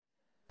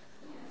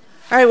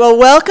All right, well,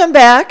 welcome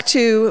back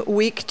to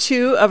week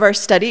 2 of our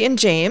study in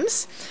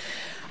James.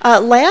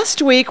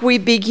 Last week, we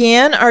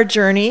began our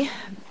journey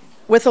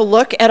with a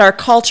look at our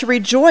call to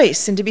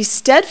rejoice and to be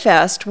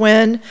steadfast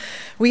when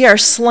we are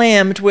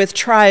slammed with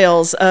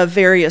trials of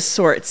various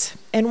sorts.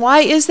 And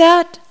why is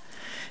that?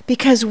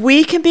 Because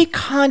we can be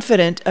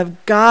confident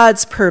of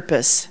God's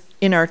purpose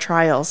in our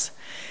trials.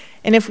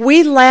 And if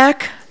we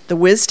lack the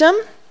wisdom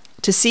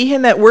to see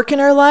Him at work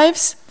in our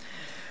lives,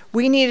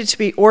 we needed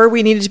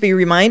to be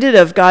reminded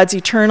of God's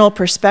eternal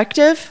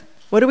perspective.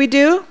 What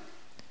do?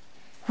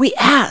 We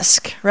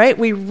ask, right?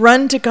 We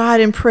run to God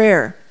in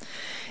prayer.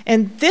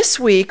 And this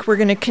week, we're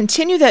going to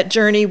continue that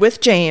journey with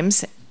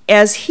James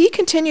as he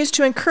continues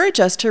to encourage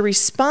us to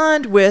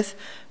respond with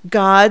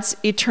God's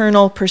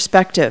eternal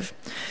perspective.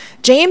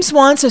 James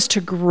wants us to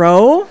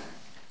grow,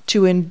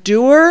 to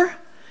endure,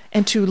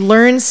 and to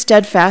learn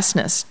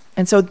steadfastness.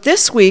 And so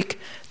this week,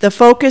 the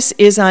focus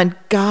is on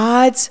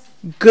God's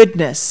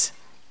goodness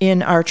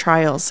in our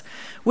trials.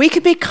 We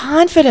can be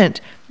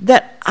confident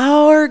that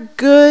our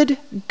good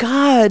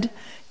God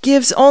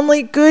gives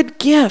only good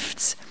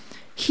gifts.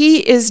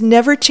 He is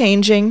never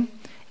changing,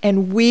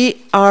 and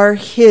we are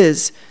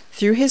His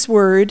through His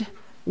word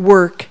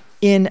work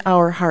in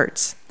our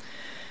hearts.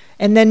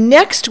 And then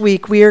next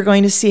week, we are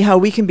going to see how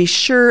we can be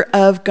sure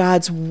of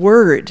God's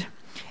word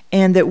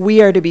and that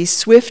we are to be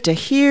swift to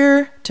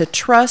hear, to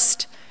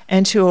trust,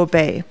 and to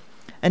obey,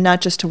 and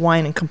not just to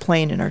whine and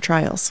complain in our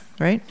trials,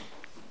 right?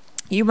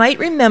 You might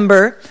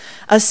remember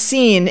a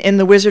scene in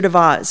The Wizard of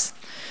Oz.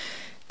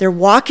 They're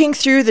walking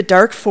through the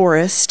dark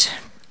forest,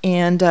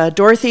 and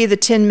Dorothy, the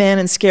Tin Man,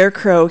 and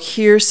Scarecrow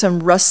hear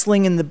some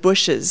rustling in the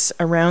bushes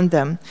around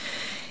them.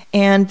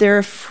 And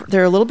they're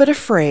a little bit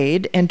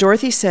afraid, and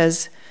Dorothy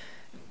says,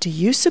 "Do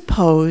you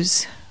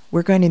suppose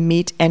we're going to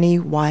meet any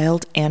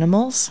wild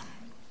animals?"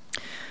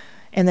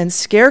 And then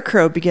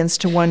Scarecrow begins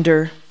to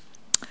wonder,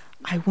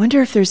 "I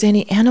wonder if there's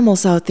any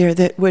animals out there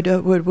that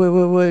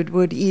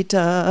would eat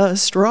a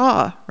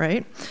straw,"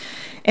 right?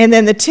 And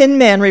then the Tin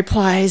Man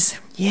replies,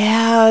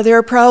 "Yeah, there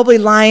are probably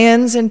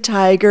lions and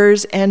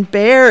tigers and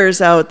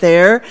bears out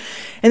there."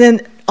 And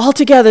then all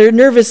together,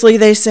 nervously,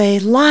 they say,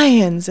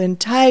 "Lions and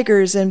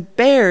tigers and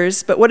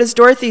bears." But what does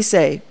Dorothy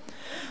say?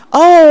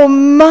 "Oh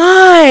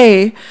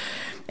my!"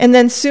 And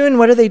then soon,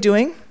 what are they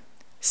doing?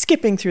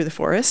 Skipping through the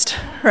forest,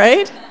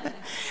 right?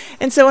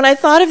 And so when I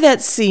thought of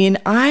that scene,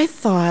 I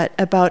thought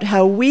about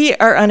how we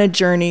are on a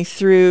journey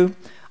through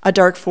a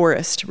dark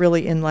forest,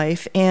 really, in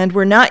life. And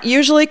we're not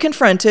usually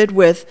confronted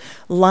with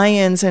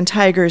lions and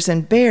tigers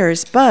and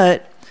bears,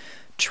 but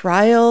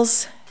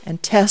trials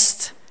and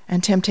tests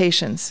and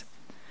temptations.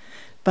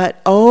 But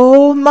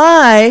oh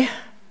my,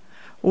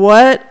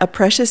 what a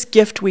precious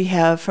gift we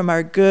have from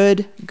our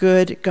good,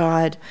 good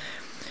God.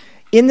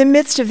 In the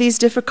midst of these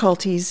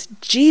difficulties,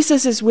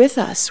 Jesus is with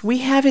us. We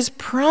have His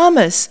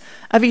promise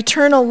of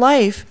eternal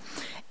life,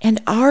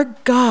 and our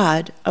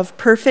God of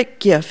perfect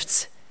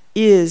gifts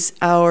is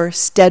our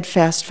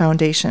steadfast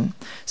foundation.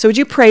 So would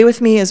you pray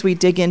with me as we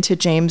dig into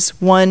James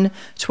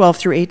 1:12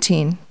 through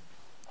 18?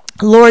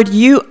 Lord,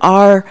 you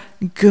are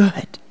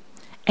good,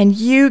 and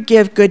you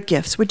give good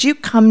gifts. Would you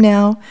come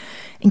now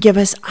and give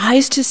us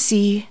eyes to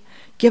see,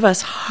 give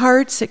us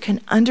hearts that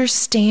can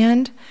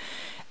understand,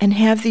 and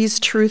have these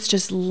truths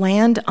just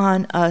land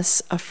on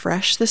us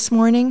afresh this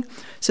morning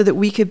so that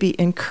we could be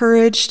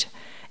encouraged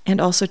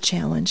and also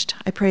challenged.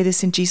 I pray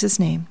this in Jesus'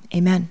 name.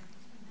 Amen.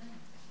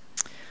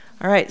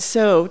 All right,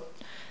 so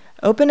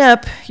open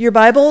up your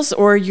Bibles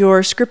or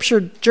your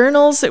scripture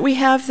journals that we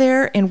have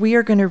there, and we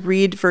are going to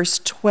read verse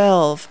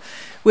 12,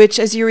 which,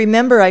 as you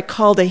remember, I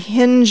called a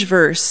hinge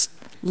verse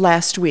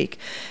last week,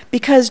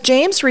 because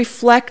James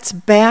reflects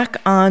back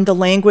on the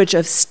language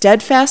of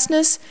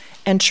steadfastness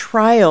and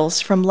trials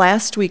from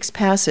last week's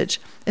passage,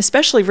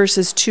 especially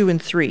verses 2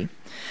 and 3.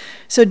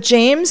 So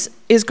James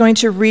is going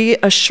to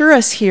reassure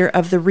us here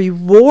of the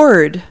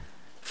reward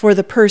for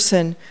the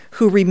person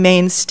who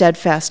remains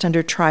steadfast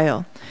under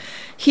trial.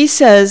 He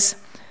says,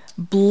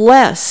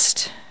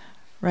 blessed,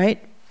 right?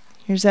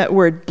 Here's that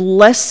word,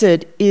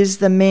 blessed is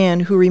the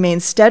man who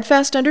remains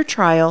steadfast under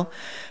trial,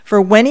 for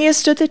when he has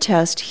stood the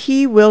test,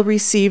 he will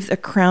receive the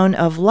crown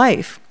of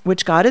life,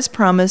 which God has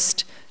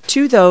promised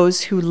to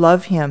those who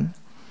love Him.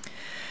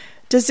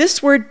 Does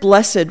this word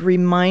blessed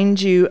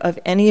remind you of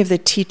any of the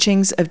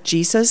teachings of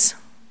Jesus?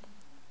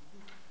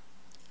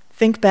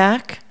 Think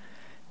back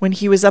when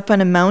He was up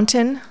on a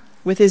mountain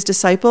with His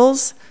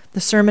disciples, the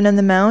Sermon on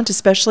the Mount,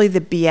 especially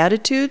the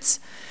Beatitudes.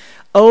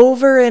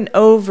 Over and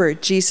over,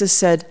 Jesus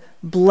said,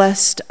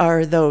 "Blessed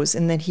are those,"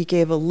 and then He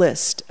gave a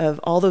list of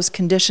all those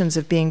conditions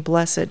of being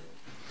blessed.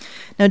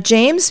 Now,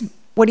 James,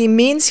 what he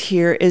means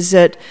here is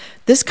that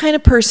this kind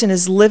of person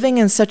is living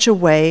in such a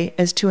way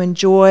as to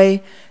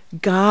enjoy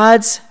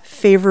God's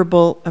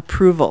favorable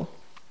approval.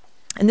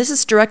 And this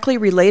is directly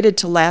related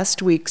to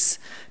last week's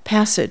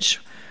passage,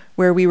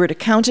 where we were to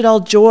count it all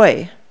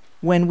joy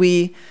when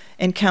we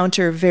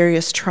encounter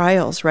various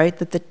trials, right?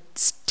 That the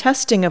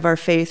testing of our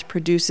faith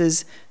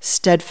produces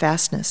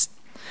steadfastness.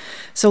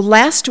 So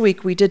last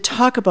week we did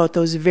talk about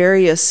those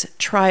various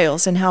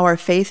trials and how our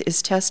faith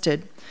is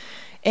tested.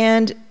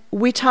 And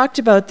we talked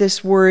about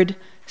this word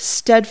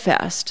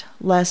steadfast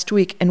last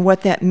week and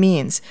what that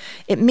means.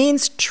 It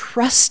means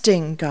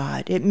trusting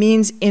God. It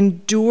means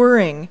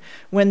enduring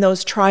when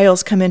those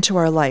trials come into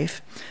our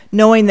life,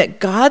 knowing that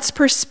God's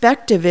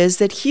perspective is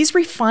that He's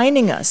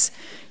refining us.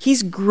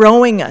 He's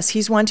growing us.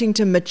 He's wanting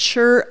to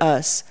mature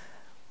us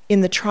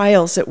in the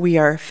trials that we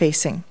are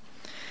facing.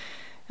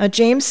 Now,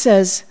 James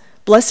says,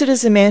 "Blessed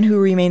is the man who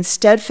remains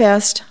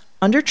steadfast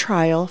under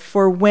trial,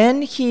 for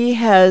when he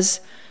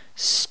has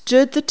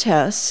stood the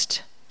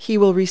test, he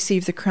will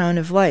receive the crown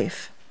of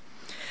life."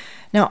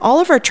 Now, all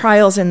of our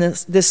trials in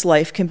this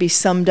life can be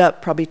summed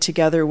up probably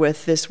together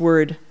with this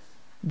word,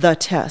 the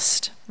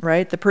test,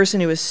 right? The person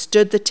who has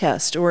stood the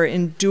test or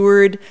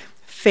endured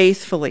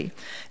faithfully.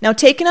 Now,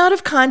 taken out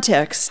of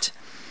context,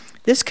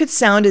 this could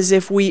sound as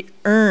if we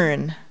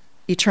earn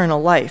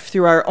eternal life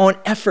through our own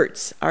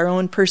efforts, our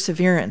own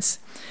perseverance.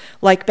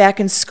 Like back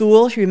in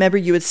school, if you remember,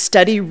 you would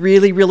study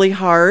really, really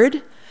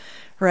hard,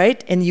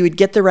 right? And you would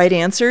get the right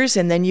answers,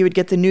 and then you would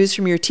get the news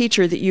from your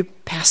teacher that you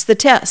passed the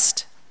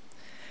test.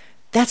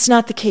 That's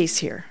not the case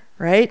here,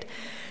 right?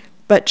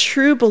 But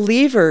true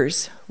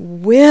believers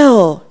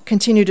will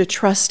continue to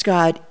trust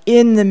God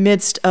in the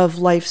midst of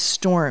life's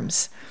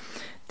storms.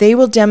 They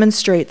will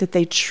demonstrate that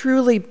they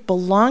truly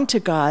belong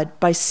to God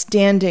by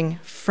standing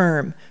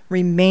firm,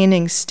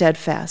 remaining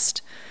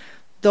steadfast.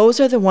 Those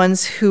are the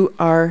ones who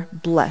are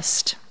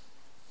blessed.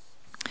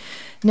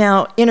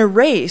 Now, in a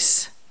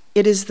race,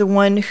 it is the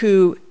one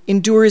who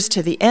endures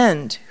to the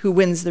end who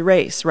wins the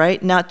race,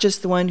 right? Not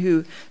just the one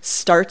who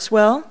starts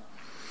well.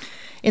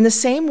 In the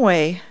same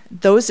way,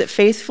 those that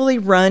faithfully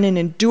run and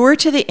endure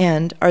to the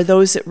end are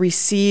those that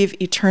receive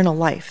eternal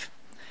life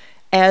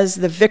as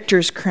the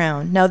victor's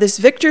crown. Now, this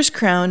victor's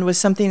crown was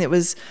something that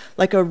was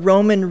like a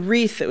Roman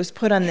wreath that was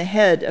put on the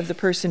head of the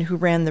person who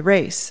ran the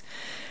race.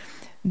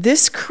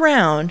 This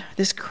crown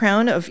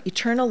of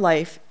eternal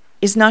life,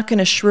 is not going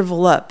to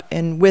shrivel up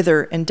and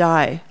wither and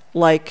die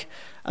like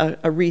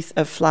a wreath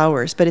of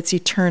flowers, but it's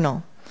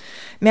eternal.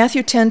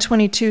 Matthew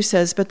 10:22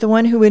 says, "But the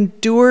one who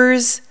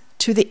endures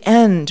to the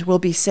end will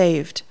be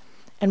saved."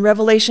 And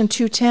Revelation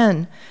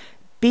 2:10,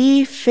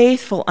 "Be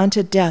faithful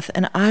unto death,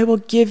 and I will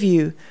give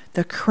you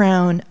the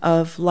crown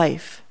of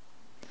life."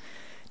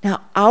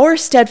 Now, our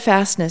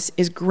steadfastness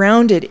is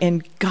grounded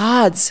in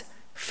God's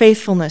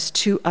faithfulness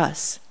to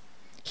us.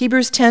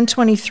 Hebrews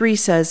 10:23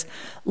 says,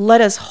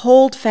 "Let us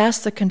hold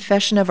fast the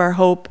confession of our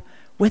hope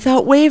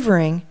without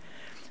wavering,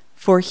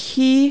 for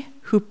he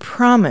who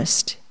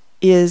promised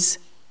is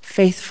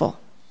faithful."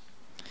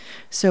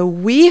 So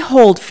we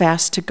hold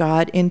fast to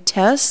God in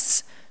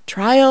tests,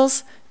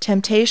 trials,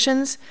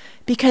 temptations,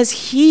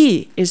 because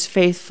he is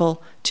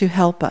faithful to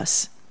help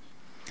us.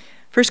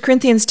 1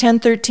 Corinthians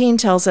 10:13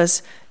 tells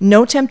us,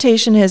 "No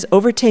temptation has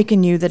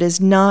overtaken you that is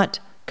not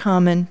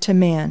common to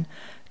man.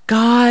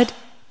 God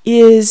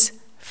is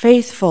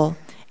faithful,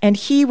 and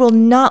he will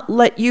not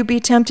let you be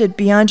tempted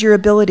beyond your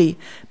ability,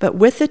 but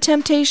with the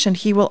temptation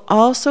he will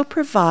also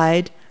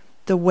provide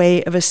the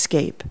way of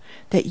escape,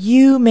 that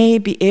you may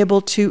be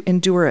able to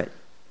endure it."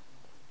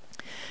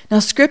 Now,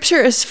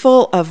 Scripture is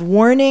full of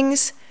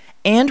warnings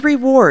and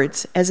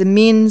rewards as a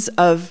means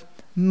of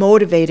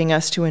motivating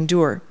us to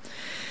endure.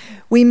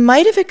 We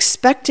might have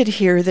expected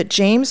here that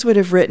James would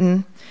have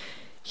written,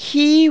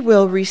 "He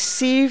will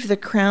receive the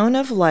crown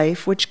of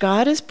life which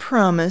God has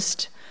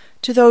promised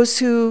to those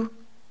who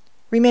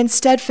remain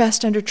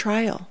steadfast under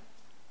trial,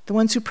 the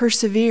ones who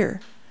persevere."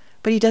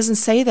 But he doesn't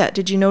say that.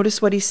 Did you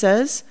notice what he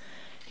says?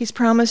 He's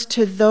promised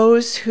to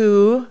those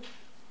who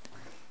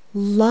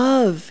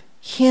love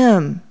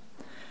him.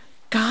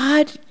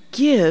 God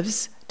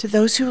gives to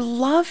those who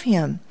love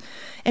him.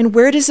 And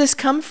where does this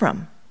come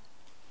from?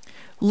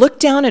 Look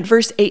down at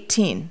verse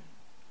 18.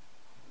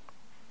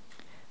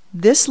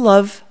 This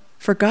love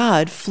for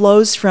God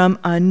flows from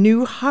a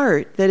new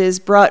heart that is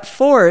brought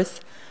forth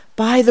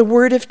by the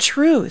word of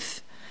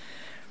truth.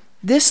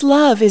 This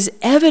love is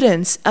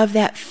evidence of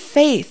that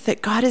faith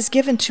that God has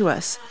given to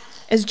us.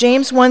 As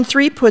James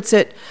 1:3 puts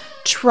it,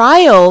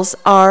 trials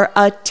are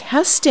a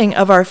testing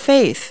of our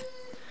faith.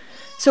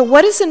 So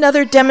what is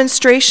another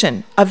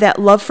demonstration of that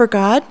love for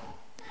God?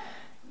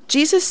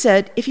 Jesus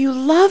said, "If you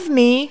love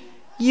me,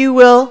 you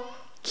will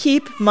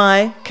keep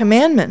my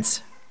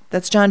commandments."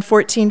 That's John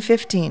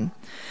 14:15.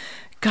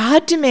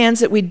 God demands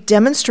that we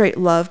demonstrate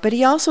love, but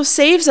he also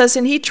saves us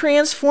and he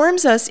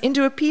transforms us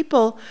into a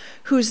people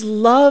whose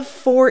love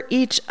for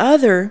each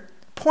other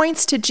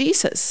points to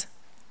Jesus.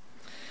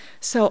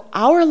 So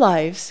our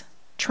lives,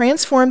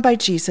 transformed by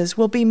Jesus,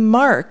 will be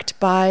marked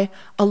by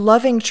a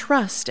loving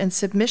trust and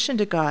submission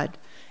to God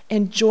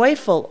and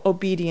joyful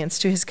obedience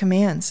to his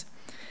commands.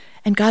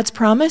 And God's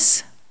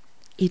promise?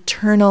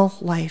 Eternal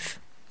life.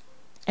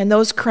 And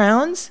those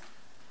crowns?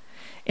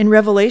 In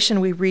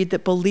Revelation, we read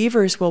that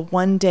believers will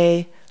one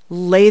day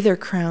lay their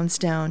crowns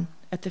down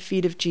at the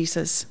feet of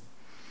Jesus.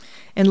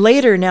 And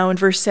later, now in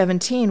verse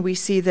 17, we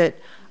see that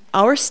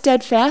our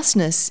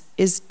steadfastness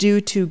is due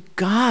to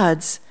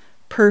God's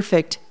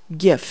perfect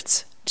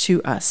gifts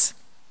to us.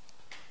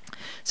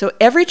 So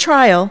every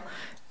trial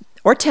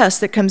or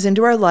test that comes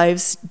into our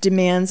lives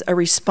demands a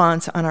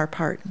response on our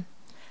part.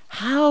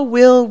 How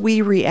will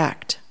we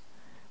react?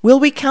 Will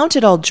we count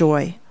it all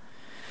joy?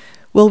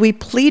 Will we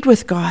plead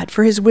with God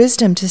for his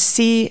wisdom to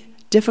see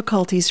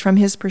difficulties from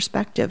his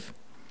perspective?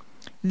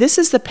 This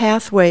is the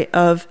pathway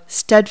of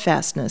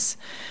steadfastness.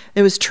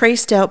 It was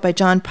traced out by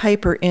John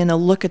Piper in a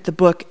Look at the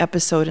Book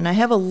episode, and I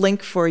have a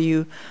link for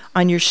you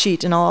on your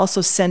sheet, and I'll also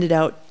send it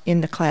out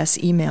in the class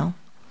email.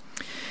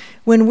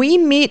 When we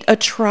meet a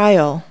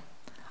trial,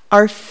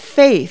 our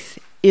faith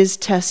is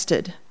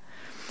tested.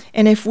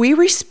 And if we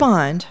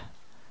respond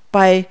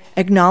by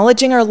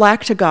acknowledging our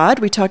lack to God,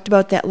 we talked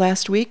about that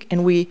last week,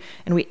 and we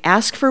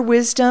ask for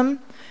wisdom,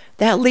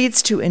 that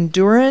leads to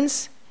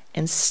endurance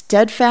and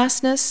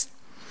steadfastness.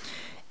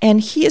 And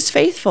he is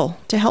faithful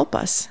to help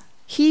us.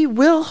 He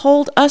will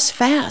hold us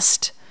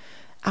fast.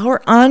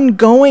 Our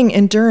ongoing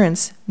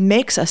endurance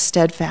makes us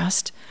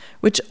steadfast,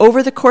 which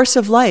over the course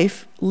of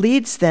life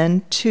leads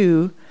then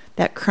to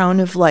that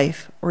crown of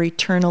life or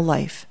eternal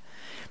life.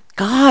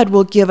 God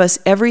will give us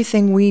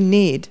everything we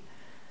need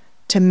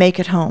to make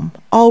it home,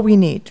 all we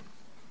need.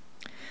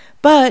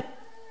 But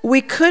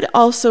we could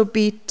also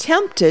be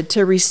tempted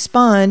to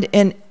respond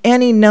in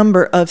any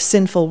number of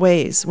sinful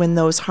ways when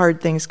those hard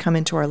things come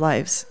into our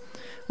lives.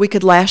 We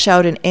could lash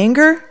out in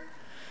anger,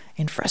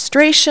 in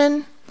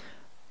frustration,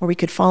 or we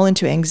could fall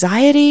into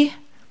anxiety,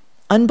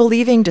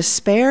 unbelieving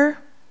despair.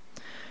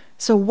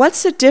 So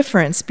what's the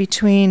difference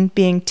between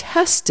being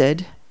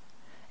tested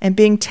and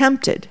being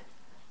tempted?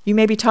 You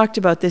maybe talked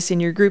about this in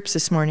your groups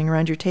this morning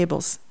around your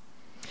tables.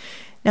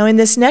 Now in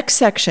this next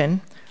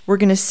section, we're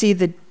going to see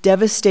the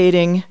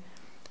devastating,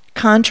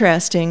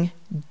 contrasting,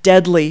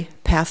 deadly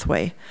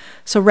pathway.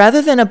 So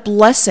rather than a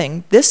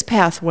blessing, this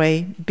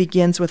pathway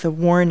begins with a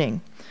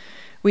warning.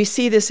 We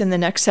see this in the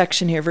next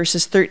section here,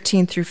 verses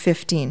 13 through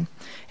 15.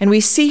 And we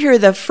see here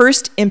the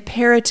first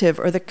imperative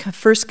or the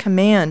first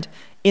command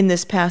in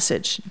this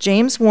passage.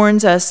 James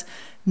warns us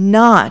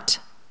not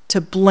to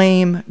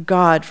blame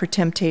God for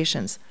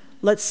temptations.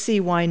 Let's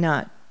see why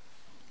not.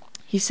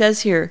 He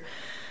says here,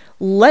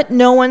 "Let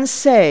no one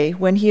say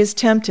when he is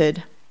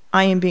tempted,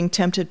 I am being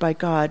tempted by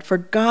God. For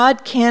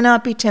God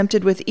cannot be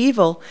tempted with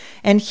evil,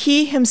 and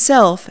he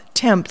himself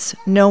tempts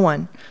no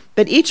one.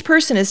 But each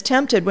person is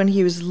tempted when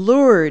he is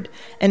lured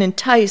and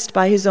enticed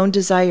by his own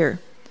desire.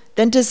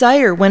 Then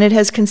desire, when it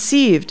has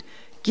conceived,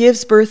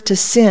 gives birth to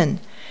sin.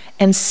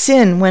 And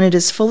sin, when it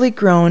is fully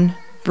grown,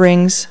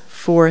 brings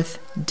forth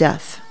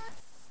death."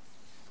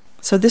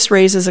 So this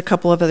raises a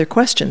couple of other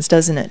questions,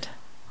 doesn't it?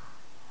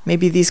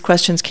 Maybe these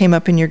questions came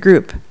up in your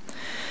group.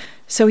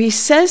 So he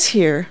says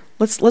here,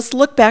 let's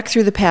look back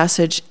through the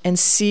passage and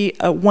see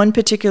one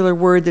particular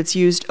word that's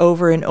used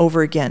over and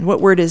over again.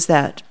 What word is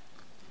that?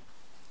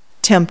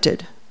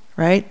 Tempted,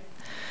 right?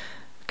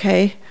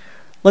 Okay,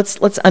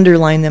 let's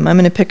underline them. I'm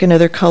going to pick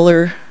another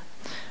color.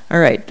 All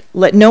right.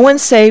 "Let no one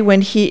say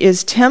when he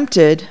is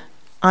tempted,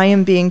 I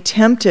am being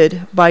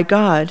tempted by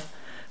God.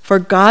 For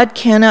God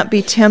cannot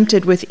be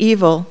tempted with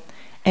evil,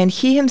 and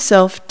he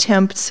himself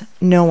tempts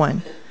no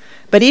one.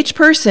 But each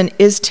person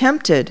is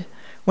tempted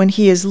when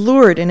he is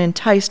lured and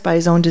enticed by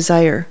his own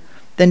desire.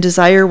 Then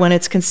desire, when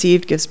it's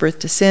conceived, gives birth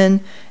to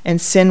sin,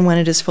 and sin, when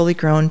it is fully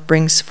grown,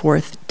 brings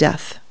forth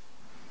death."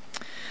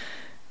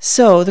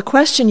 So the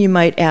question you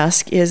might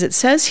ask is, it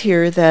says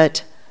here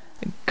that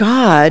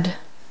God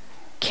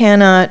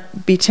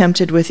cannot be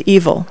tempted with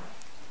evil.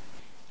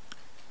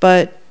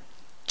 But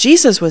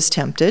Jesus was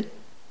tempted,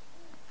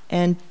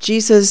 and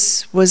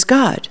Jesus was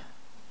God.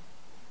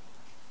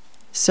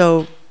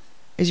 So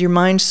is your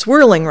mind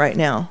swirling right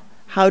now?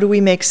 How do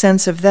we make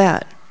sense of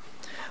that?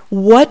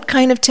 What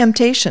kind of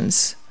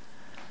temptations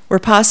were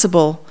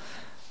possible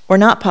or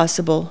not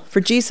possible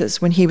for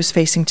Jesus when he was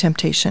facing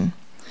temptation?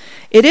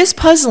 It is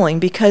puzzling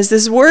because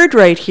this word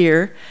right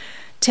here,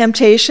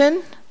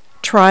 temptation,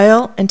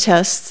 trial, and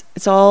tests,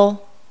 it's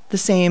all the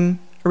same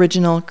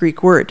original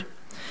Greek word.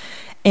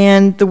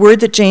 And the word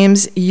that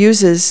James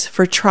uses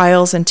for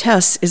trials and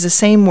tests is the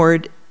same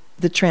word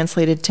that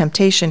translated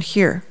temptation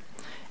here.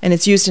 And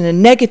it's used in a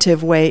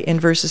negative way in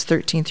verses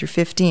 13 through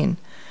 15.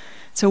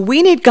 So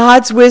we need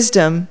God's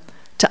wisdom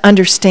to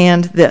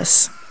understand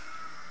this.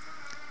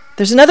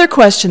 There's another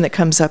question that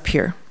comes up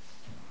here.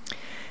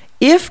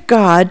 If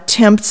God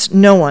tempts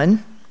no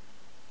one,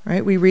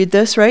 right? We read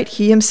this, right?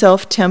 He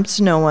himself tempts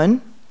no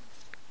one.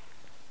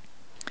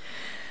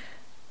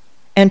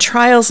 And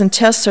trials and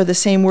tests are the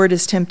same word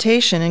as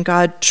temptation, and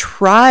God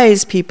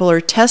tries people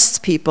or tests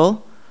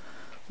people.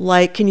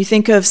 Like, can you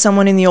think of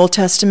someone in the Old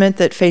Testament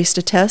that faced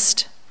a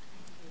test?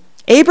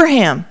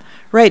 Abraham,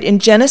 right? In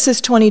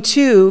Genesis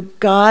 22,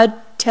 God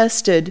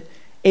tested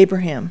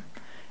Abraham,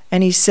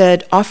 and he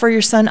said, offer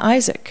your son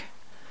Isaac.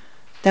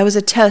 That was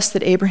a test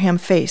that Abraham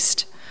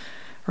faced,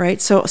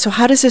 right? So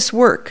how does this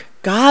work?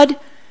 God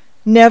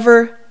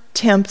never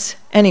tempts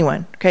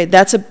anyone. Okay,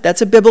 that's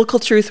a biblical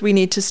truth we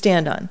need to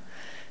stand on.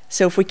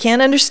 So if we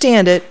can't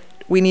understand it,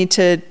 we need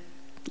to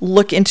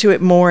look into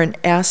it more and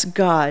ask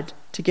God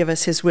to give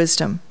us his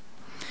wisdom.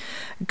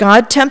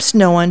 God tempts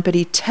no one, but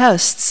he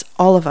tests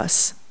all of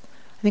us.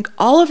 I think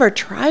all of our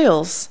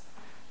trials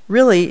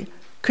really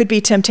could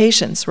be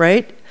temptations,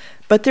 right?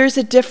 But there's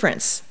a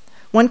difference.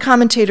 One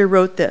commentator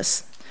wrote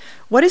this: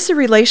 what is the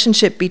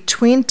relationship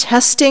between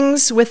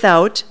testings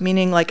without,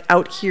 meaning like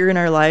out here in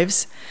our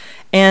lives,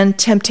 and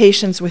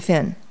temptations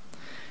within?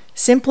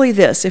 Simply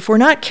this: if we're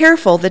not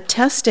careful, the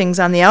testings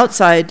on the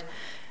outside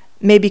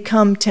may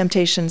become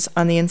temptations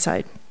on the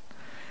inside.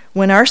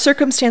 When our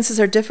circumstances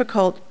are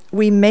difficult,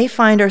 we may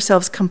find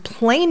ourselves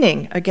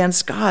complaining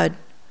against God,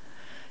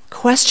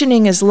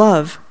 questioning his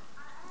love,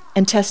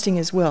 and testing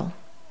his will,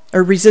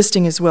 or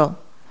resisting his will.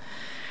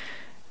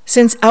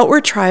 Since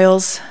outward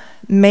trials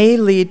may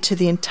lead to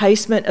the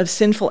enticement of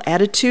sinful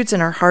attitudes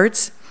in our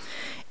hearts,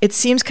 it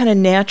seems kind of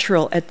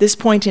natural at this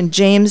point in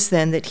James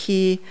then that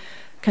he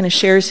kind of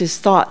shares his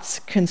thoughts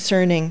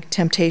concerning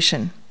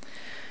temptation.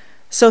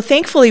 So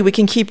thankfully we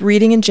can keep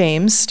reading in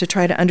James to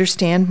try to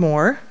understand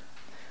more.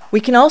 We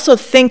can also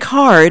think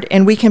hard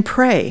and we can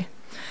pray.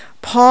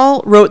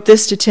 Paul wrote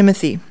this to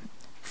Timothy: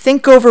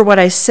 think over what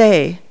I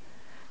say,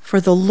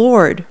 for the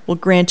Lord will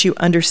grant you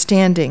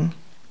understanding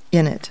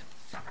in it.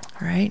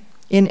 All right?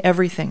 In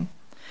everything.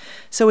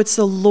 So it's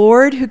the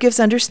Lord who gives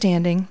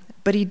understanding,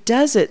 but he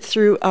does it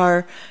through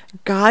our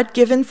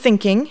God-given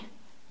thinking,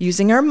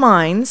 using our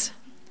minds,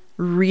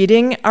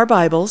 reading our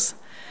Bibles,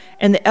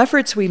 and the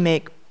efforts we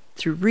make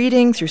through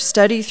reading, through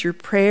study, through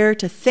prayer,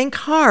 to think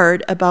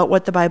hard about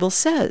what the Bible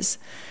says.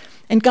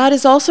 And God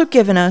has also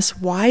given us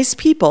wise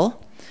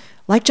people,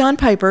 like John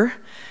Piper,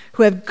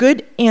 who have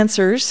good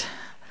answers,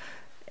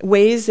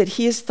 ways that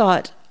he has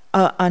thought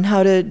on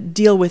how to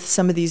deal with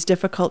some of these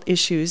difficult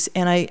issues.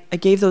 And I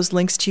gave those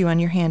links to you on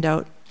your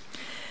handout.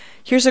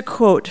 Here's a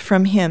quote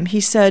from him.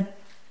 He said,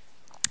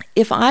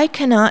 "If I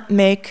cannot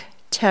make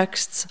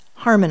texts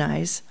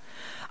harmonize,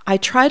 I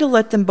try to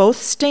let them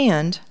both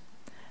stand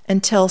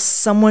until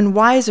someone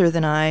wiser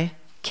than I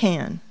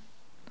can,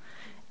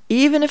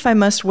 even if I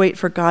must wait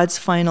for God's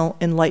final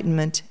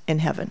enlightenment in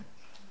heaven."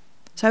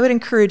 So I would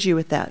encourage you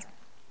with that.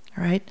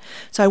 All right?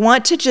 So I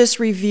want to just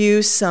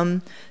review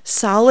some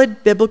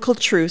solid biblical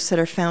truths that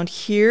are found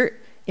here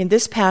in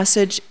this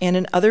passage and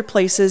in other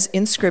places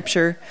in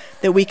Scripture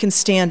that we can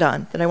stand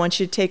on, that I want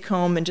you to take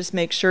home and just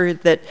make sure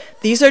that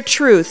these are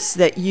truths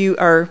that you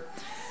are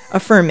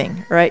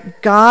affirming. All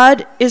right?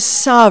 God is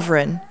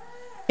sovereign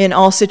in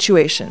all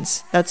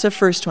situations. That's the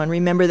first one.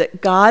 Remember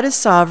that God is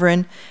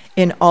sovereign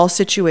in all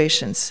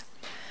situations.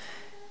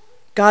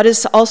 God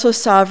is also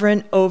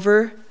sovereign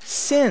over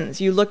sins.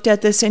 You looked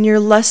at this in your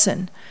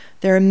lesson.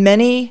 There are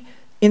many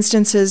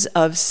instances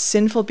of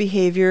sinful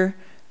behavior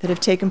that have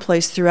taken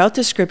place throughout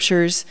the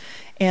Scriptures,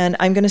 and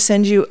I'm going to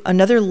send you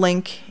another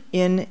link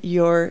in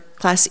your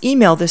class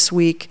email this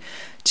week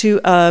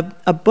to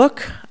a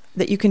book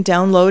that you can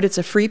download. It's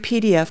a free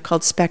PDF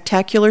called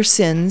Spectacular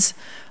Sins,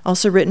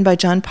 also written by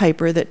John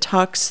Piper, that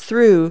talks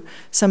through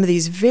some of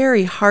these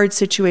very hard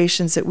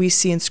situations that we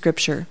see in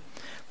Scripture.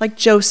 Like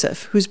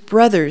Joseph, whose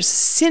brothers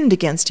sinned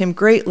against him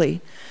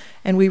greatly.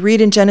 And we read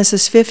in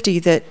Genesis 50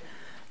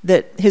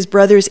 that his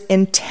brothers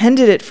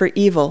intended it for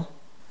evil,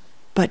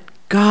 but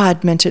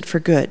God meant it for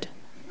good.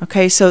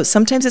 Okay, so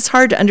sometimes it's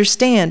hard to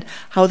understand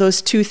how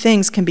those two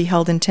things can be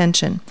held in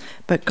tension,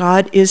 but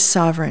God is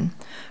sovereign.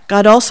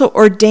 God also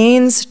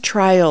ordains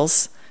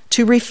trials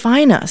to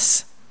refine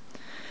us.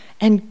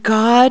 And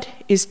God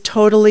is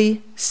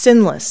totally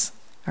sinless,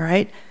 all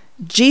right?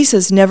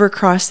 Jesus never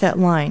crossed that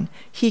line.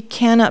 He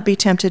cannot be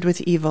tempted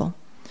with evil.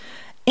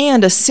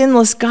 And a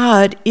sinless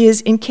God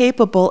is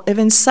incapable of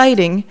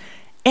inciting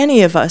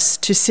any of us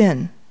to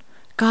sin.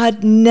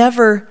 God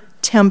never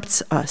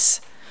tempts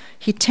us.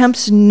 He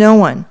tempts no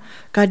one.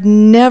 God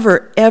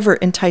never, ever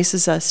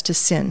entices us to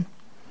sin.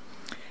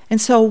 And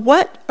so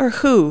what or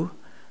who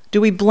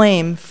do we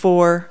blame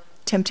for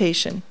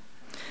temptation?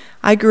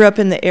 I grew up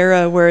in the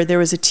era where there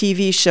was a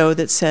TV show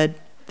that said,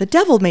 "The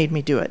devil made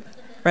me do it,"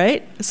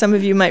 right? Some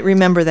of you might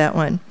remember that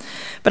one.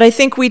 But I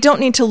think we don't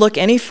need to look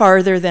any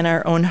farther than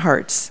our own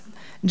hearts.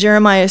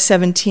 Jeremiah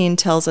 17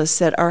 tells us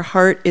that our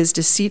heart is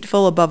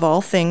deceitful above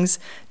all things,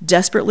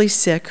 desperately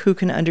sick. Who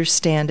can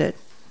understand it?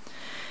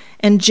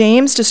 And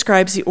James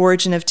describes the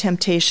origin of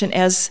temptation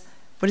as,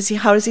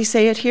 how does he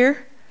say it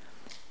here?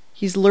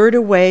 He's lured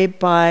away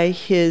by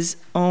his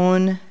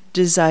own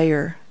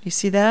desire. You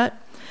see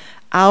that?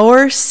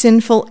 Our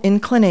sinful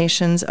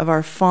inclinations of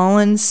our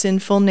fallen,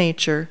 sinful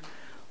nature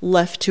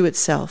left to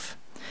itself.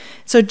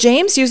 So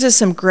James uses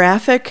some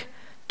graphic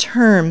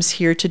terms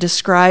here to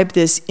describe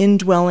this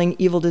indwelling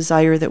evil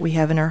desire that we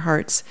have in our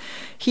hearts.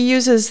 He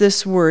uses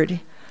this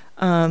word,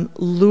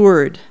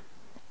 lured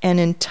and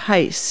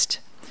enticed.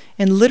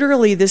 And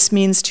literally this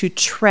means to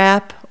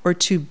trap or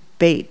to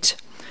bait,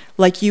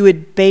 like you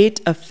would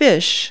bait a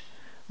fish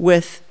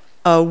with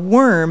a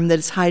worm that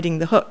is hiding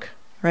the hook,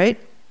 right?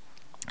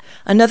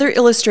 Another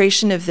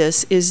illustration of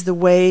this is the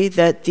way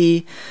that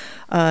the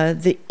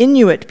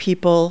Inuit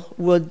people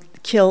would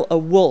kill a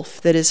wolf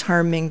that is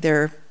harming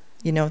their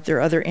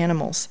other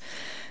animals.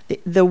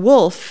 The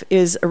wolf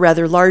is a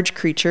rather large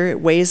creature.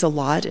 It weighs a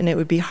lot, and it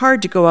would be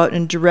hard to go out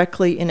and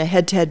directly in a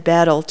head-to-head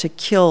battle to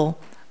kill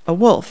a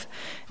wolf.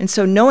 And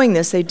so knowing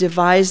this, they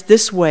devised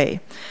this way.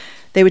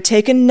 They would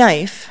take a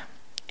knife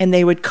and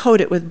they would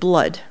coat it with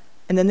blood,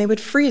 and then they would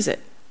freeze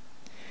it.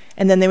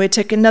 And then they would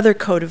take another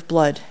coat of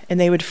blood and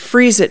they would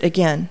freeze it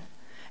again.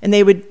 And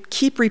they would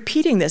keep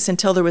repeating this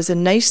until there was a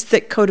nice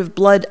thick coat of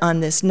blood on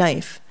this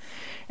knife.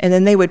 And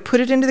then they would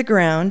put it into the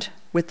ground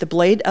with the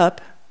blade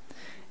up.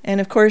 And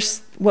of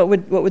course, what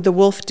would the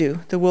wolf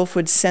do? The wolf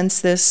would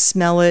sense this,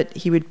 smell it.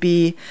 He would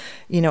be,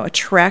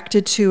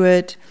 attracted to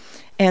it.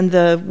 And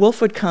the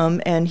wolf would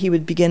come and he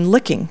would begin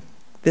licking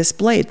this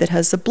blade that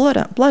has the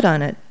blood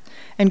on it.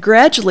 And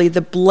gradually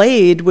the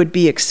blade would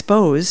be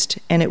exposed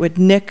and it would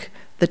nick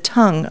the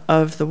tongue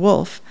of the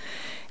wolf.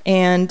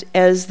 And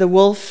as the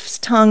wolf's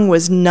tongue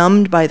was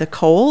numbed by the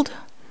cold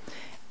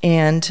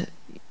and,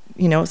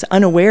 was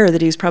unaware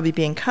that he was probably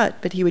being cut,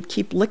 but he would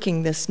keep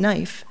licking this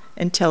knife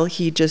until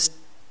he just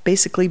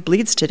basically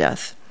bleeds to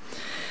death.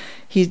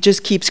 He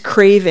just keeps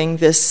craving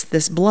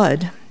this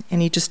blood,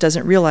 and he just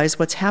doesn't realize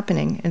what's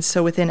happening. And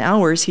so within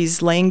hours,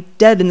 he's laying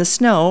dead in the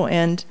snow,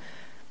 and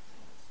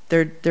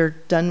they're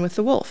done with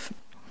the wolf.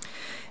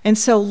 And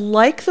so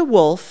like the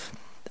wolf,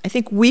 I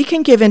think we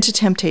can give into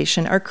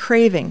temptation, our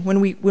craving.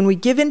 When we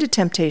give into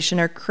temptation,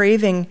 our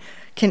craving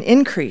can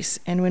increase.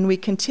 And when we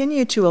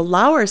continue to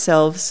allow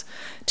ourselves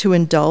to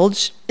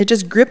indulge, it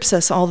just grips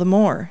us all the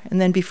more. And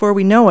then before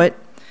we know it,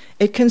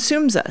 it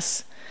consumes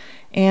us.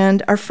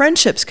 And our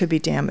friendships could be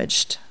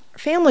damaged. Our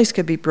families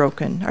could be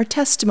broken. Our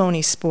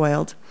testimony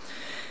spoiled.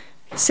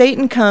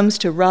 Satan comes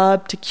to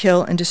rob, to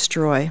kill, and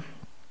destroy.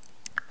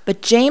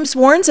 But James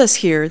warns us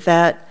here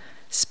that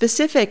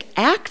specific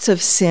acts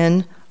of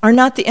sin are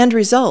not the end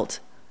result.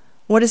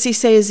 What does he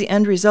say is the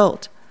end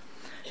result?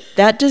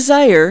 That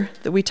desire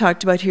that we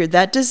talked about here,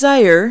 that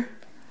desire,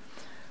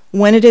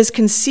 when it is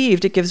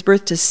conceived, it gives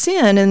birth to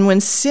sin, and when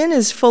sin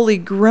is fully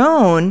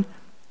grown,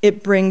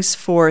 it brings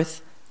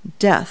forth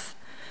death.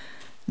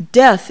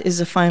 Death is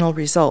the final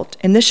result.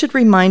 And this should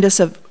remind us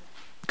of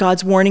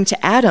God's warning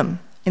to Adam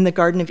in the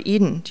Garden of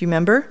Eden. Do you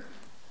remember?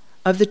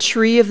 Of the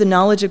tree of the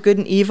knowledge of good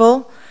and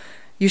evil,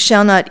 you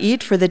shall not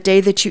eat, for the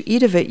day that you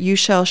eat of it, you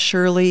shall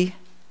surely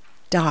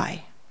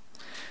die.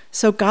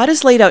 So God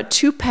has laid out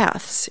two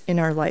paths in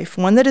our life,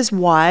 one that is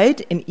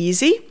wide and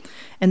easy,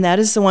 and that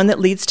is the one that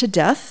leads to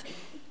death,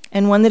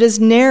 and one that is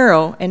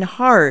narrow and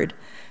hard,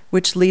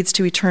 which leads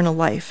to eternal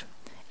life.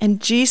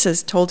 And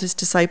Jesus told his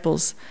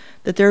disciples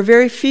that there are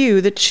very few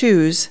that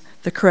choose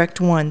the correct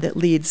one that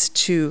leads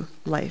to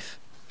life.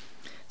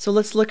 So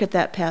let's look at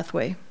that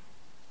pathway.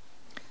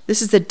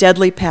 This is the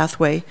deadly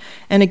pathway.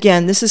 And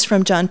again, this is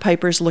from John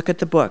Piper's Look at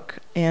the Book,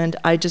 and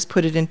I just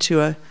put it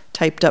into a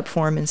typed up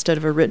form instead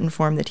of a written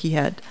form that he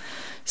had.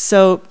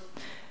 So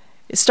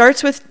it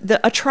starts with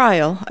a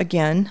trial,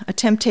 again, a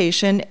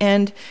temptation,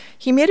 and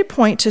he made a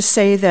point to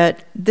say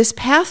that this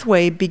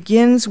pathway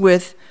begins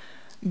with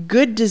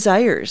good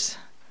desires.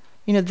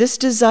 This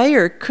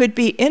desire could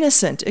be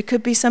innocent. It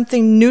could be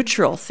something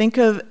neutral. Think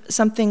of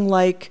something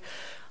like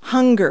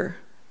hunger.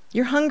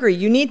 You're hungry.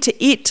 You need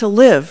to eat to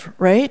live,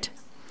 right?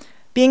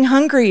 Being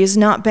hungry is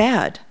not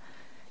bad.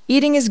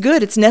 Eating is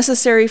good. It's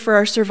necessary for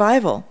our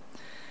survival.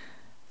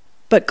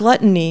 But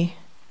gluttony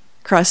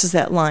crosses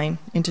that line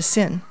into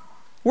sin.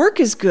 Work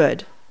is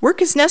good.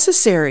 Work is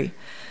necessary.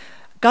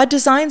 God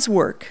designs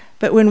work,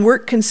 but when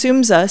work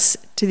consumes us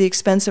to the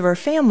expense of our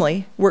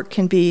family, work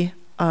can be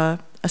a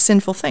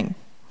sinful thing.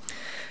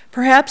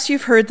 Perhaps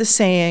you've heard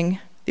the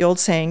old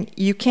saying,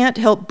 you can't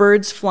help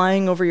birds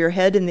flying over your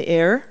head in the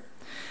air,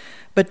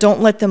 but don't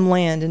let them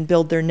land and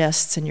build their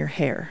nests in your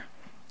hair.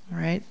 All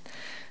right?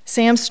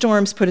 Sam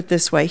Storms put it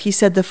this way. He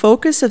said, the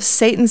focus of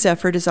Satan's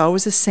effort is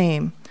always the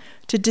same,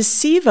 to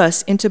deceive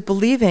us into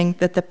believing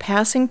that the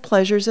passing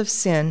pleasures of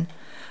sin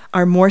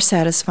are more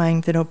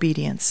satisfying than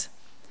obedience.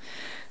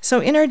 So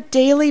in our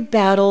daily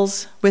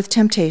battles with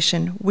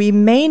temptation, we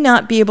may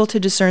not be able to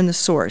discern the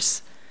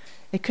source.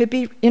 It could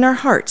be in our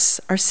hearts,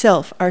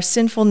 ourself, our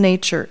sinful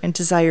nature and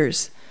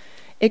desires.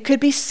 It could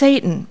be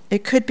Satan.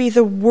 It could be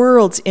the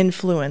world's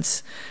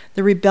influence.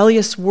 The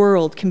rebellious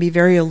world can be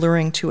very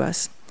alluring to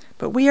us.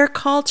 But we are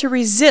called to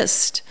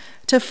resist,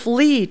 to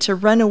flee, to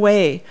run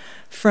away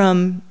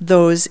from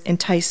those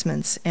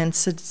enticements and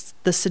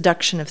the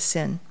seduction of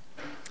sin.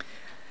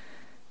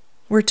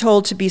 We're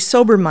told to be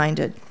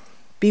sober-minded,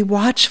 be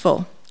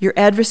watchful. Your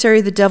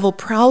adversary, the devil,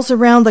 prowls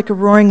around like a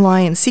roaring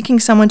lion, seeking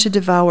someone to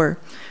devour.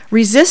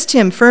 Resist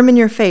him, firm in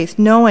your faith,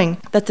 knowing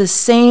that the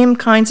same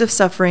kinds of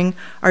suffering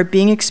are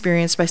being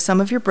experienced by some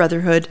of your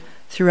brotherhood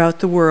throughout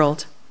the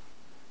world.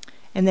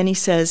 And then he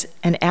says,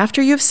 and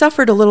after you've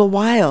suffered a little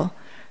while,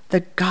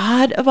 the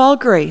God of all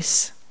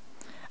grace,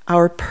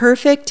 our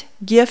perfect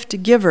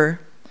gift giver,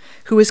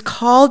 who has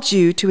called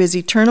you to his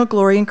eternal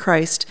glory in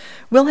Christ,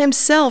 will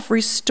himself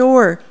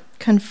restore,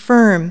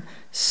 confirm,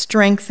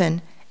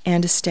 strengthen,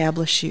 and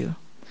establish you.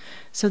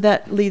 So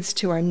that leads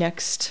to our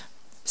next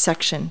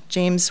section,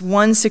 James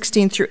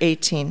 1:16 through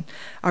 18.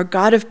 Our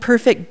God of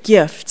perfect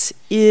gifts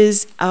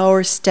is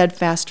our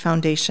steadfast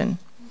foundation.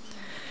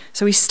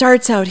 So he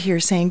starts out here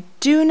saying,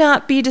 "Do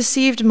not be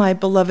deceived, my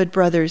beloved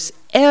brothers.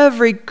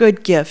 Every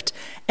good gift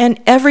and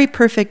every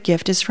perfect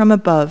gift is from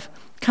above,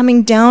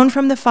 coming down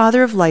from the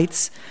Father of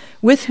lights,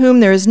 with whom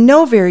there is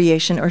no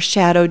variation or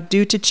shadow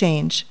due to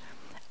change.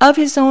 Of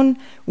his own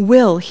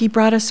will he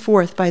brought us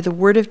forth by the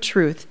word of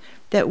truth,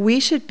 that we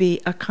should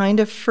be a kind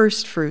of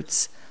first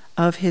fruits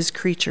of his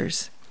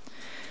creatures."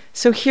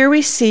 So here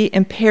we see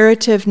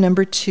imperative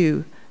number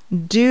 2,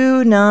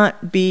 do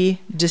not be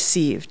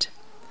deceived.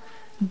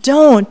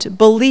 Don't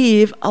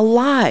believe a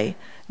lie.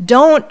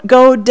 Don't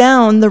go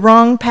down the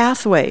wrong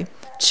pathway.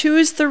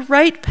 Choose the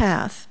right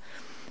path.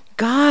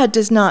 God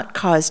does not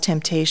cause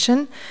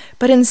temptation,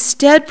 but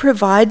instead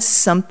provides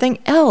something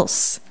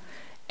else.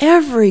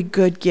 Every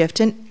good gift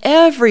and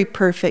every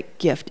perfect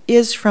gift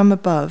is from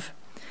above.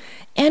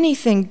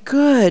 Anything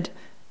good,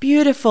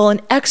 beautiful,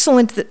 and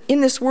excellent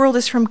in this world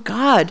is from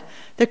God,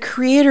 the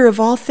creator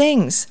of all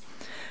things.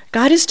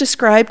 God is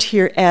described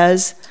here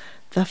as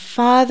the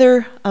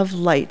Father of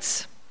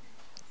lights,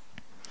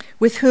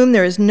 with whom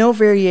there is no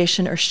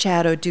variation or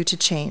shadow due to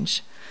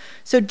change.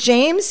 So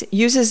James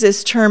uses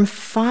this term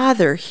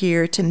Father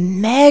here to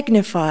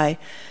magnify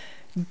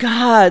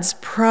God's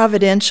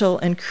providential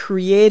and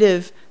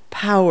creative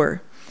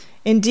power.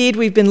 Indeed,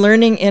 we've been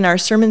learning in our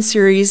sermon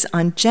series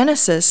on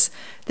Genesis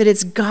that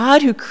it's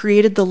God who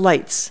created the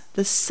lights,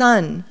 the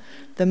sun,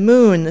 the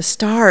moon, the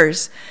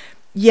stars.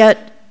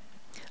 Yet,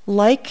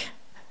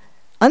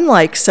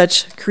 unlike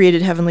such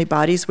created heavenly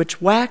bodies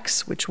which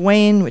wax, which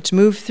wane, which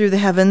move through the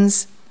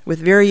heavens with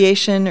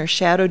variation or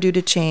shadow due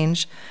to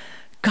change,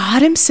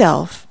 God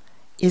himself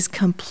is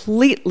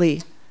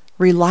completely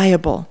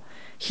reliable.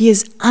 He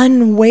is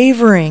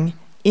unwavering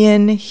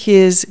in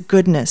his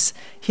goodness,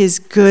 his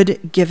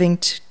good giving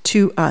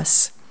to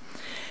us.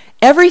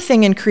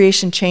 Everything in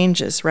creation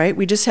changes, right?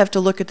 We just have to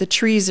look at the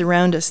trees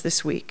around us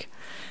this week.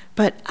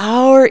 But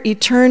our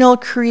eternal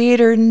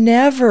Creator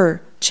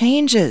never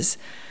changes.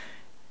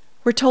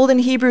 We're told in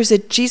Hebrews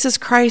that Jesus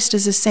Christ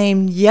is the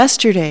same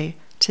yesterday,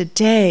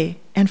 today,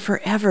 and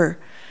forever.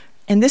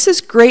 And this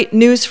is great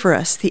news for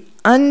us, the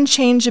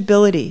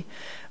unchangeability,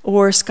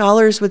 or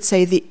scholars would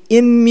say the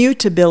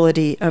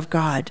immutability of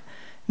God,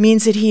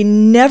 means that he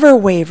never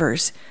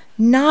wavers,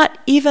 not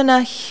even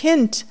a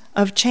hint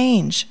of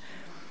change.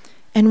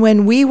 And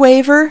when we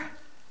waver,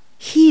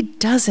 he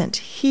doesn't.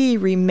 He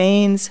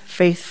remains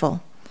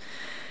faithful.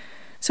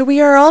 So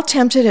we are all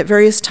tempted at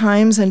various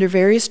times under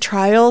various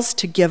trials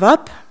to give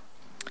up,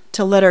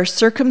 to let our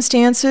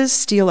circumstances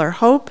steal our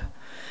hope.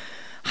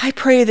 I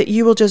pray that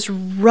you will just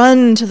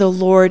run to the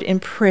Lord in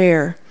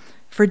prayer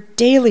for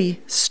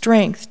daily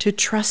strength to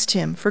trust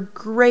him, for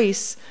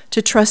grace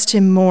to trust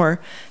him more,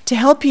 to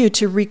help you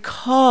to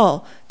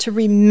recall, to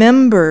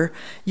remember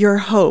your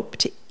hope,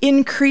 to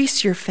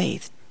increase your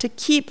faith, to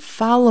keep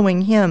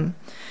following him.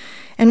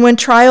 And when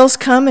trials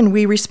come and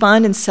we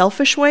respond in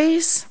selfish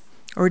ways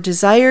or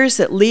desires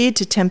that lead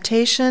to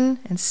temptation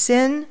and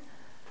sin,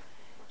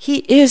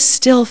 he is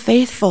still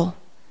faithful,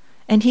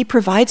 and he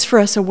provides for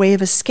us a way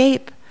of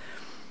escape.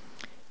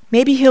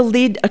 Maybe he'll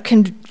lead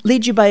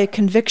you by a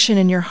conviction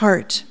in your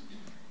heart.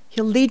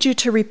 He'll lead you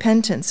to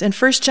repentance. And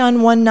 1 John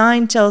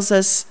 1:9 tells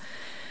us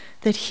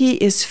that he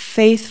is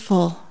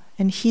faithful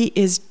and he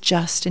is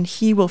just, and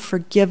he will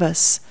forgive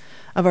us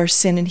of our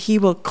sin, and he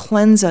will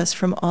cleanse us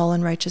from all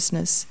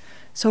unrighteousness.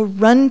 So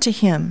run to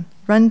him,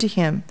 run to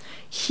him.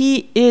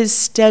 He is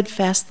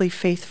steadfastly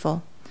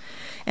faithful.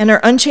 And our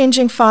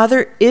unchanging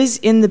Father is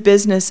in the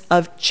business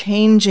of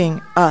changing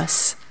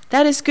us.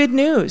 That is good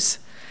news.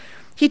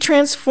 He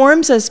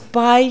transforms us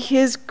by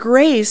his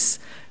grace,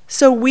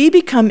 so we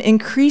become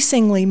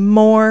increasingly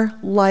more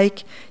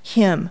like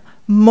him,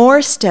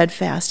 more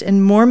steadfast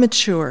and more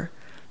mature.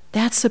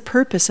 That's the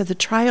purpose of the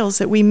trials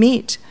that we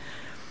meet.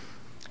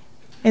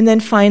 And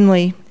then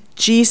finally,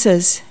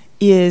 Jesus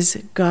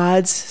is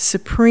God's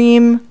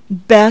supreme,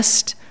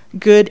 best,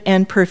 good,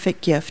 and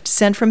perfect gift,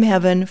 sent from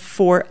heaven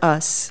for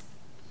us.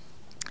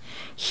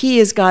 He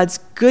is God's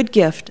good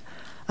gift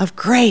of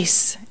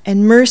grace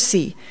and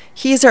mercy.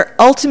 He is our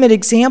ultimate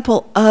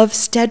example of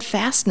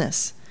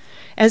steadfastness.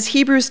 As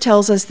Hebrews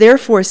tells us,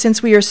 therefore,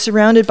 since we are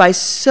surrounded by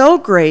so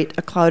great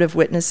a cloud of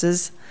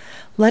witnesses,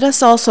 let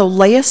us also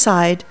lay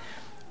aside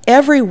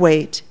every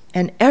weight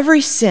and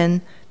every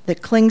sin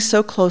that clings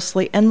so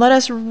closely, and let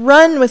us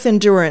run with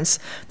endurance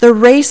the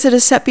race that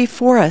is set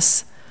before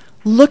us,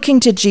 looking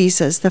to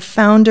Jesus, the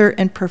founder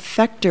and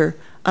perfecter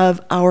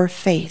of our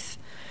faith,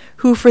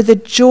 who for the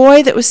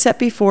joy that was set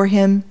before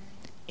him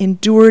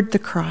endured the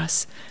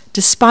cross,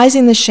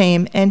 despising the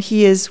shame, and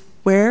he is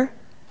where?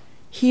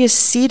 He is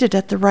seated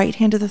at the right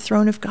hand of the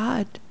throne of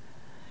God.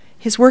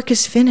 His work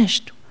is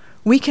finished.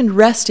 We can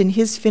rest in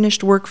his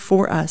finished work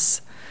for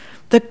us.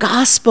 The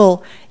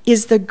gospel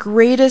is the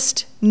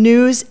greatest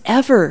news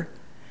ever,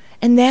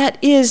 and that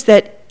is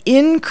that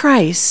in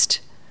Christ,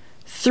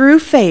 through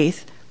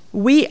faith,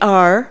 we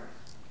are,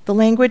 the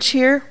language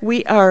here,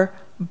 we are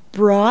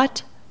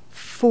brought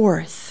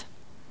forth,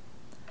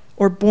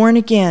 or born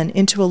again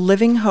into a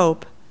living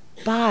hope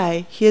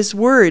by his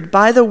word,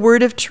 by the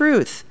word of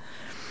truth.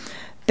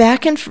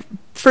 Back in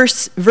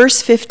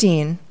verse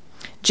 15,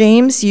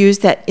 James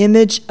used that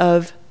image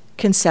of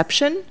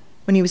conception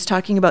when he was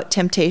talking about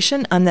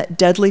temptation on that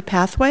deadly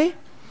pathway.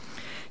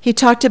 He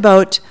talked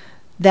about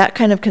that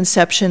kind of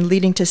conception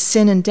leading to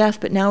sin and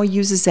death, but now he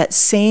uses that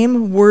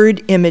same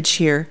word image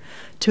here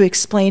to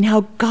explain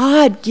how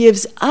God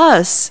gives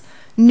us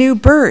new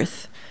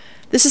birth.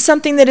 This is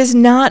something that is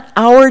not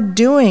our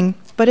doing,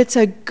 but it's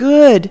a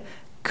good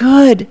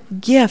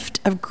gift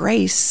of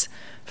grace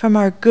from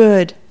our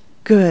good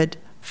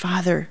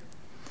Father.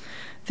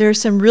 There are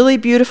some really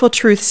beautiful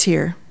truths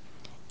here.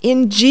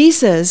 In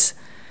Jesus,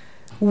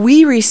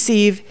 we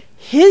receive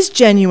his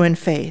genuine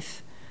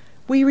faith.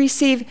 We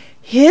receive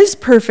his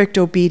perfect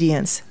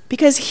obedience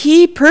because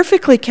he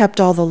perfectly kept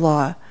all the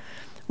law.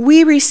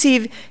 We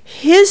receive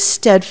his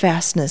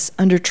steadfastness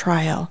under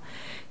trial,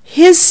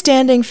 his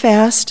standing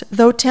fast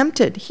though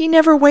tempted. He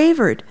never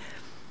wavered.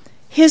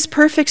 His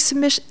perfect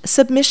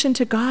submission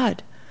to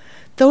God.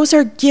 Those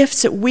are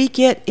gifts that we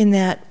get in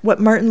that, what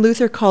Martin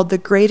Luther called the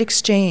great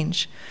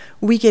exchange.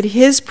 We get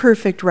his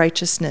perfect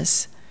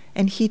righteousness,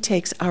 and he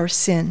takes our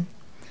sin.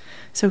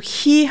 So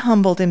he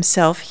humbled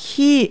himself.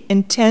 He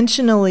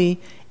intentionally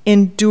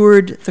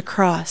endured the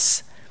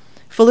cross.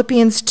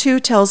 Philippians 2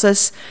 tells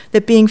us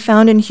that being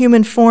found in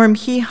human form,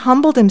 he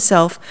humbled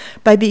himself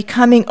by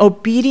becoming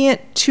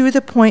obedient to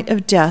the point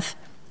of death,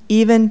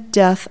 even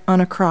death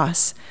on a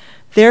cross.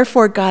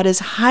 Therefore, God has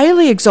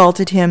highly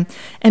exalted him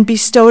and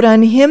bestowed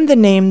on him the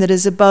name that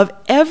is above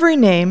every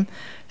name,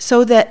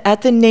 so that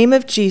at the name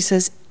of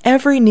Jesus,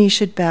 every knee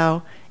should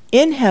bow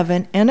in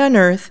heaven and on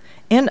earth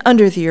and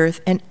under the earth,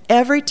 and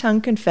every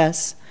tongue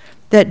confess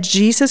that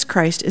Jesus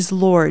Christ is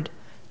Lord,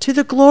 to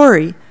the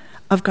glory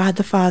of God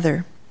the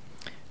Father.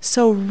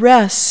 So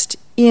rest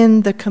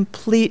in the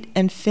complete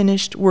and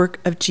finished work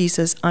of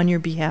Jesus on your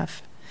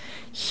behalf.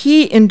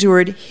 He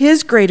endured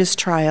his greatest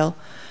trial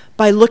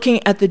by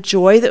looking at the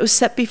joy that was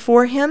set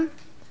before him.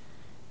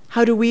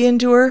 How do we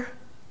endure?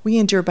 We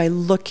endure by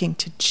looking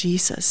to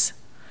Jesus,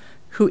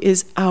 who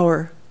is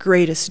our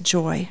greatest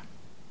joy.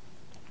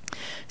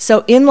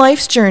 So in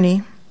life's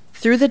journey,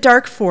 through the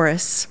dark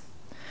forests,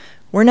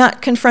 we're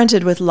not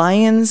confronted with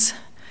lions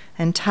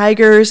and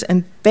tigers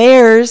and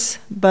bears,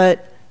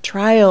 but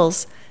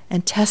trials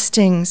and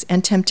testings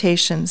and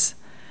temptations.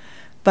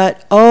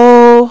 But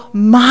oh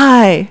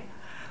my,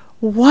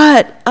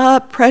 what a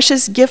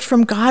precious gift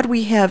from God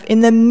we have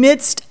in the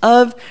midst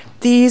of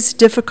these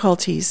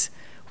difficulties.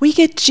 We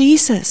get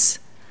Jesus.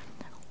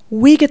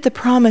 We get the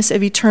promise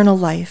of eternal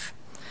life.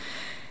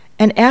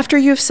 And after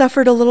you've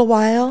suffered a little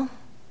while,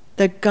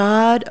 the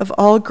God of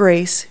all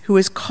grace, who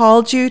has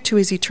called you to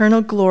his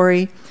eternal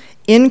glory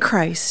in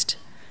Christ,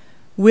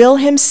 will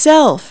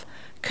himself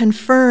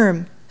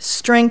confirm,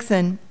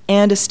 strengthen,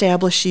 and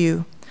establish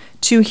you.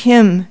 To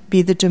him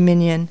be the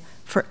dominion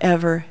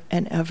forever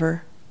and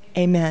ever.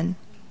 Amen.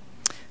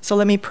 So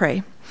let me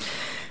pray.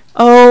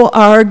 Oh,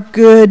 our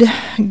good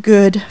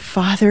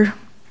Father,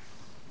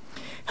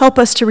 help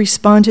us to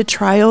respond to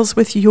trials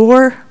with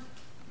your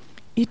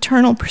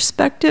eternal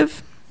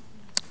perspective,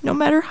 no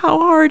matter how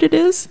hard it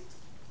is.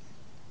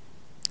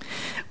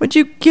 Would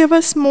you give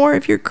us more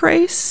of your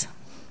grace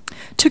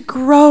to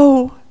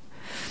grow,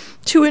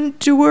 to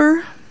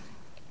endure,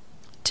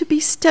 to be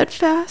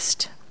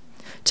steadfast,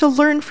 to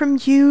learn from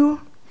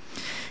you.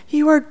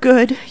 You are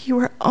good. You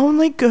are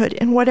only good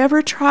in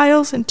whatever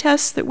trials and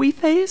tests that we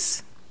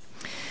face.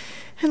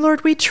 And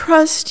Lord, we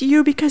trust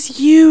you because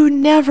you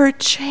never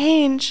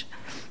change.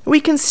 We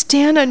can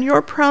stand on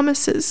your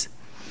promises,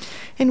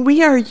 and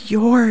we are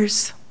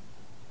yours.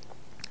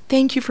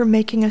 Thank you for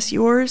making us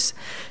yours.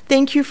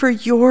 Thank you for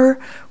your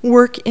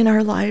work in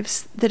our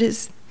lives. That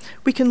is,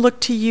 we can look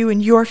to you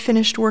and your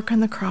finished work on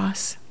the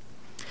cross.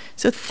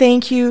 So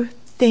thank you,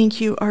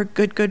 our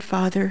good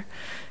Father.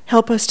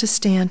 Help us to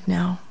stand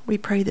now. We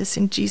pray this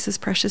in Jesus'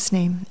 precious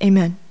name.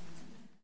 Amen.